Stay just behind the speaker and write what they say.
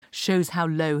shows how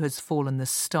low has fallen the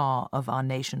star of our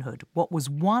nationhood. What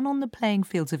was won on the playing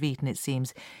fields of Eton, it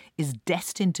seems, is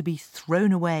destined to be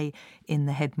thrown away in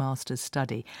the headmaster's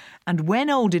study. And when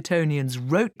old Etonians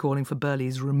wrote calling for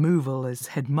Burghley's removal as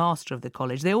headmaster of the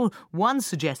college, they all once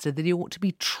suggested that he ought to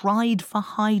be tried for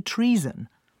high treason.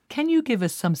 Can you give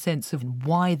us some sense of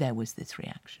why there was this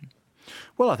reaction?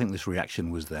 Well, I think this reaction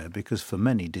was there because for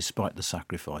many, despite the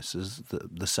sacrifices,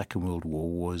 the Second World War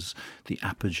was the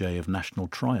apogee of national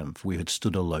triumph. We had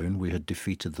stood alone, we had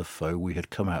defeated the foe, we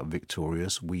had come out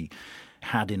victorious, we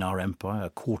had in our empire a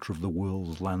quarter of the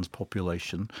world's land's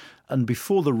population. And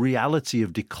before the reality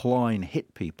of decline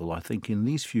hit people, I think in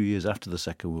these few years after the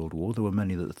Second World War, there were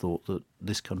many that thought that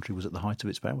this country was at the height of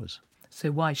its powers.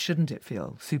 So why shouldn't it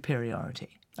feel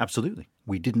superiority? Absolutely.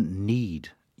 We didn't need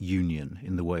union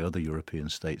in the way other European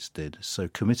states did. So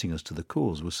committing us to the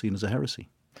cause was seen as a heresy.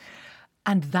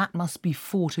 And that must be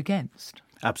fought against.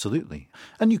 Absolutely.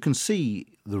 And you can see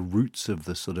the roots of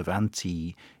the sort of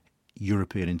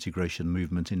anti-European integration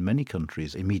movement in many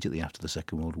countries immediately after the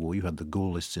Second World War. You had the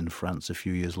Gaullists in France a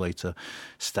few years later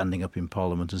standing up in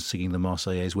Parliament and singing the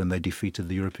Marseillaise when they defeated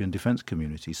the European defence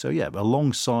community. So yeah,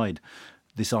 alongside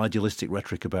this idealistic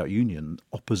rhetoric about union,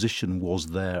 opposition was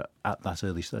there at that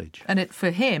early stage. And for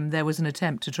him, there was an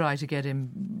attempt to try to get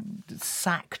him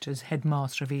sacked as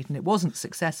headmaster of Eton. It wasn't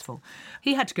successful.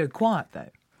 He had to go quiet, though.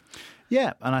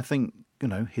 Yeah, and I think,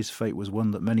 his fate was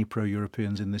one that many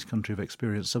pro-Europeans in this country have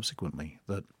experienced subsequently,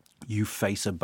 that you face a